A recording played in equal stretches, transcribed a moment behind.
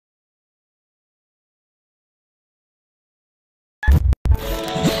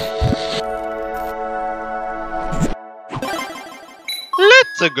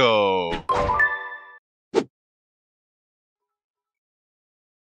Let's go.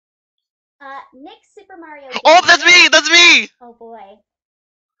 Nick Super Mario. Oh, that's me! That's me! Oh boy.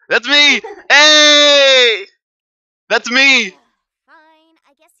 That's me! Hey! That's me! Fine,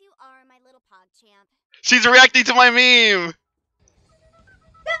 I guess you are my little Pogchamp. She's reacting to my meme!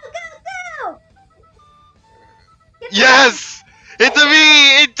 Go! Get Yes! It's a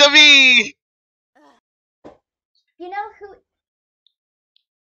me! It's a me! You know who?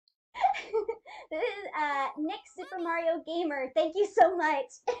 This is Nick Super Mario Gamer. Thank you so much.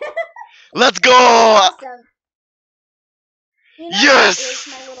 Let's go! Awesome. You know Yes!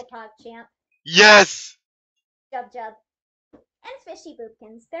 who is my little Pogchamp? Yes! Jub. And Fishy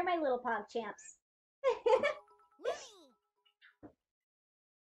Boopkins. They're my little Pogchamps.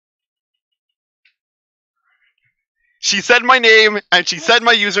 She said my name, and she said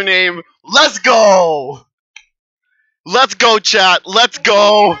my username. Let's go! Let's go, chat. Let's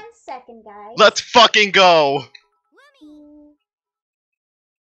go! 1 second, guys. Let's fucking go!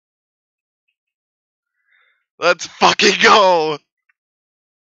 Let's fucking go!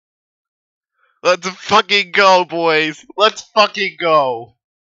 Let's fucking go, boys! Let's fucking go!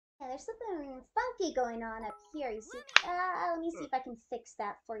 Yeah, there's something funky going on up here. You see? Let me see if I can fix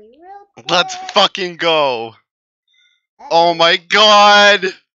that for you real quick. Let's fucking go! Oh my god!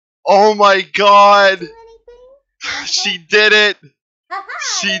 Oh my god! Do anything? She did it! Aha,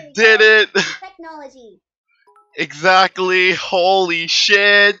 She there we did go. it! Technology. Exactly! Holy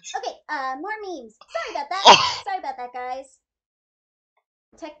shit! Okay, more memes. Sorry about that. Oh. Sorry about that, guys.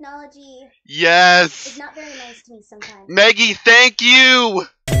 Technology is Yes! not very nice to me sometimes. Meggy, thank you!